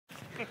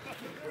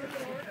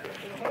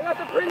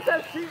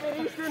Princess treatment,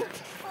 Easton.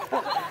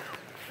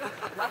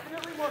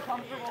 Definitely more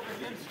comfortable than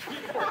Jim's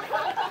treatment.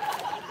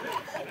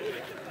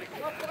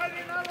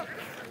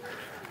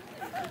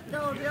 Go,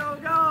 go,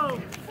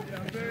 go! Yeah,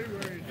 I'm very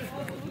worried.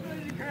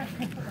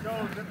 Go,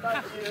 zip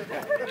back here.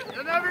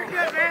 You'll never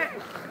get me!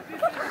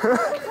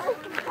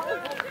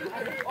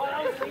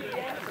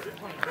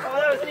 Oh,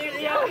 that was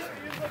easy, yeah.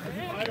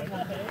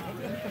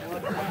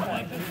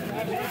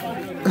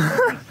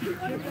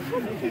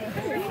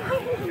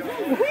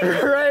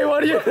 Ray, what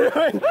are you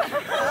doing?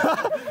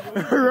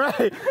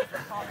 Ray!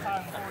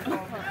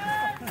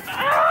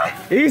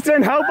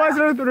 Easton, help us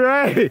with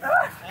Ray!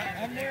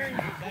 I'm wearing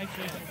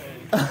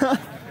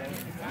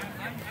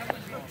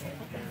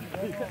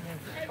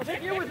I'll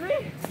take you with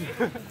me!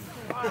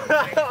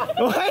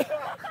 What?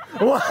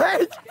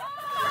 What?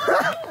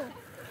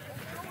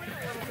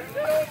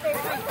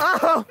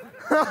 Oh!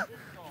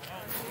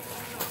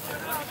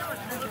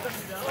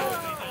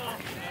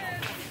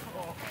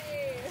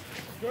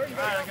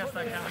 Alright, I guess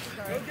that counts.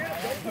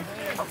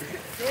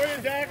 Jordan,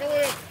 tackle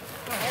it!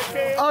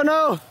 Okay. Oh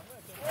no!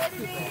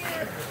 You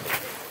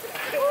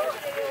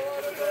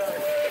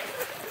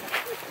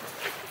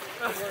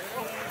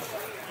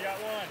got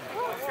one.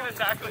 I'm just gonna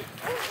tackle it.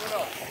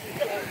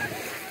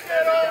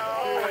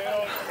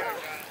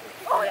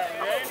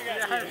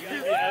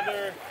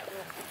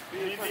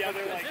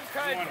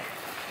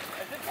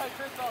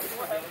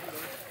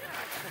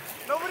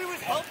 Nobody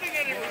was helping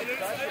anyone.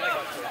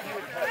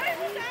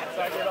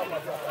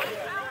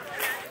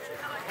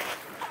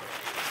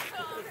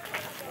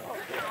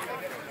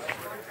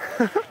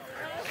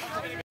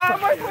 How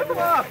am I supposed to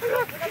off?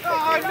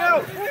 Oh no!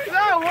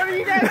 No! What are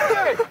you guys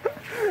doing?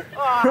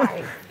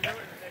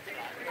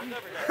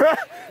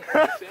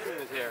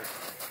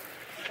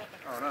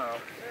 Oh no.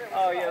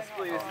 Oh yes,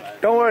 please.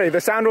 Don't worry,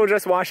 the sound will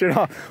just wash it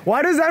off.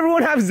 Why does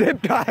everyone have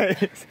zip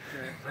ties?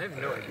 I have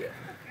no idea.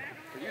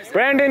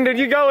 Brandon, did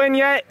you go in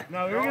yet?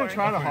 No, we were going to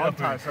try the hog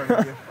tie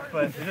circuit,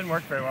 but it didn't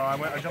work very well.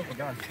 I jumped the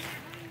gun.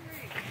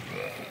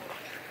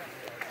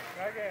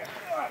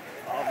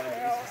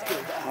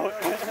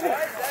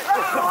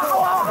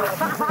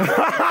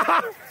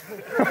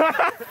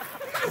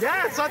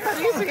 Yeah, it's not that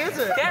easy, is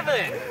it?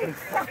 Kevin!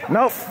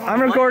 Nope,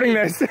 I'm recording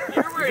this. Hey,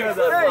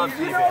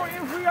 you know,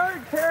 if we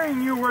aren't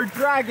carrying you, we're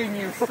dragging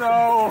you,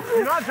 so...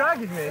 You're not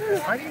dragging me.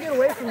 I can get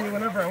away from you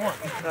whenever I want.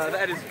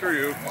 That is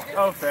true.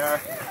 Oh, fair.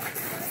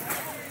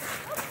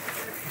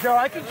 Joe,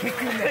 I can kick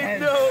you in the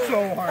head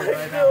so hard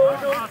right now. No,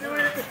 don't do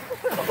it.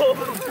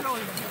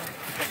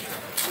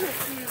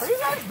 Are you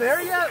guys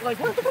there yet? Like,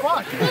 what the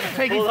fuck? This is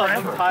taking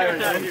forever.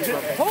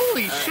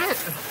 Holy shit.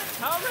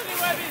 How many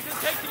webbies does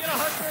it take to get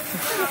 100?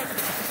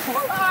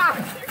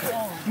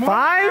 5?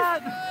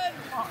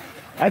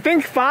 I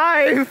think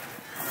 5.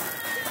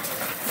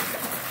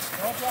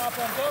 Don't drop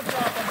them, don't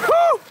drop them.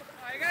 Woo!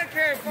 I gotta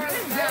carry far.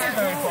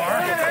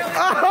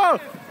 Oh!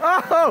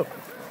 Oh!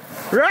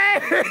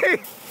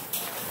 Ray!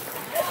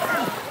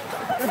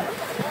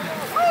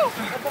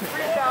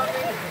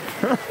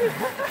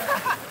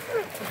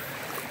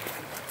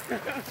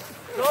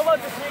 So about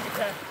the sneak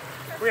attack.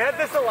 We had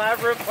this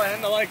elaborate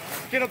plan to like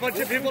get a bunch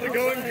of people to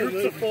go in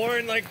groups of 4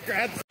 and like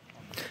grab.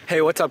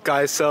 Hey, what's up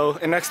guys? So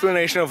an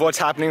explanation of what's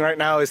happening right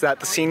now is that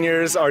the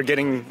seniors are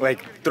getting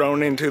like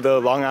thrown into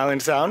the Long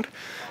Island Sound.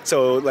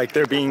 So like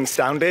they're being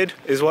sounded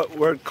is what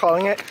we're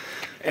calling it.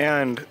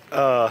 And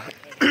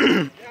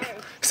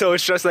so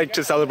it's just like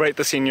to celebrate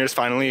the seniors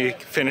finally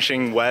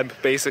finishing Webb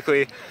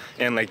basically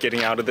and like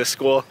getting out of this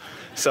school.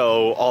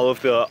 So all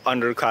of the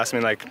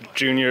underclassmen, like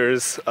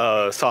juniors,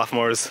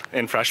 sophomores,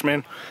 and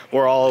freshmen,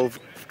 we're all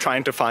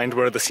trying to find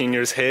where the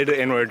seniors hid,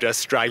 and we're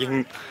just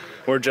dragging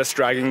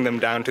them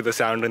down to the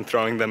Sound and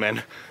throwing them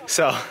in.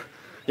 So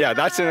yeah,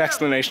 that's an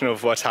explanation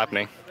of what's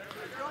happening.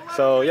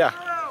 So yeah.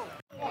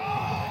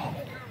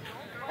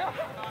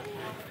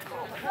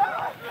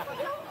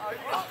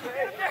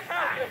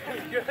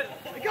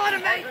 I got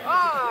him, mate!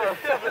 Oh,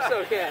 it's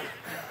okay.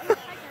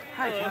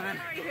 Hi, Kevin.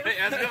 Hey,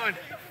 how's it going?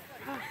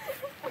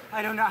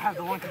 I do not have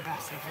the one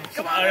capacity.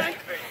 Come on, mate.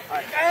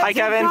 Hi,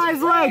 Kevin.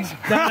 Guys, legs!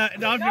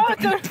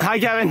 Hi,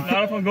 Kevin.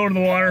 Not if I'm going to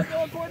the water.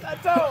 Going towards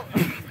that toe.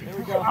 Here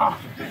we go.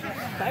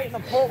 Tighten the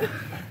pull.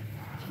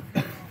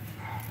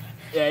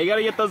 Yeah, you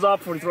gotta get those off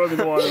before you throw them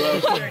in the water, though.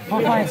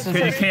 Because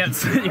you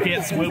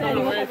can't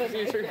swivel.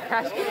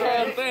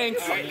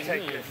 Thanks.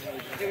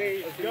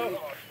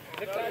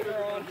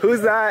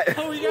 Who's that?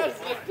 Oh, you guys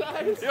like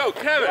ties? Yo,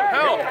 Kevin,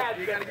 help!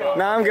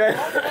 No, I'm good.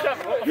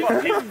 He's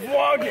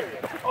vlogging.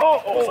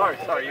 Oh,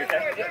 sorry, you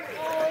okay?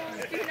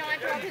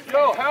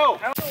 Yo, help!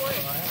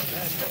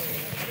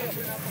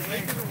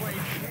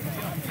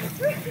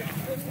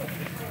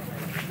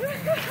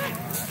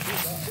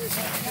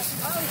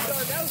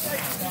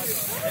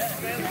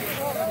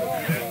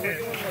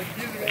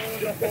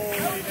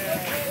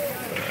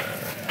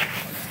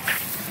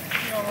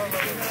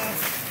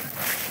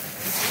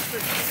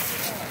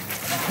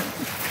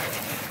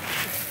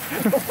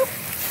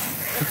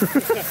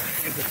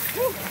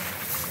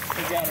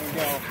 We got him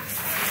go.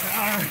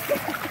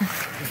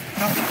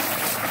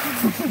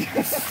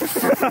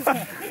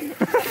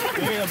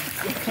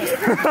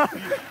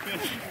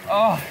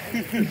 Oh.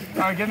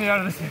 Alright, get me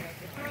out of this.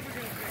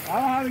 I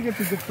don't know how to get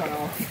to good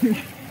style.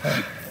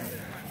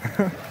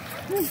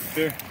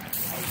 Here.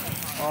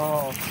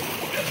 Oh.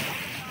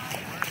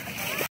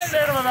 Get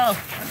out of my mouth.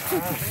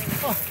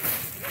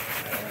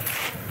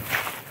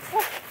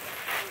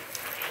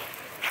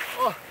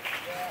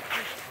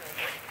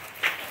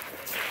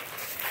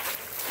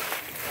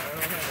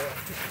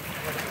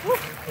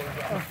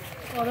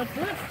 Oh, that's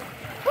it.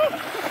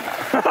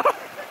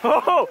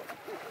 Oh!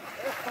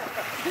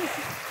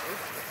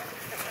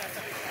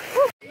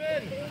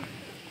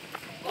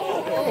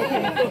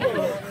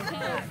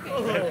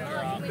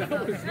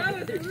 That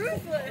was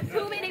ruthless.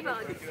 Too many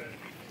bugs.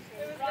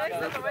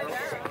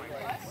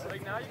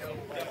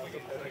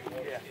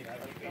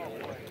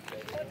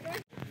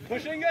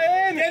 Pushing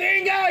in! Get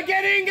Inga!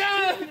 Get Inga!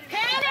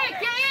 Panic!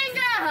 Get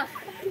Inga!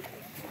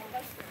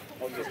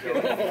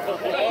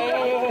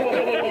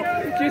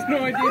 Just no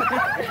idea.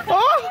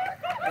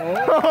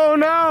 Oh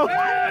no!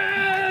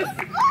 Yes!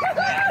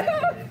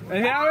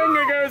 And now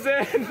Inga goes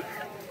in.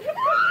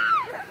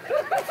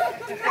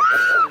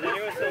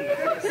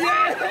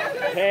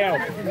 Hail.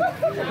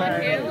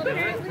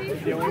 Apparently.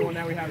 The only one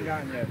that we haven't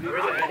gotten yet.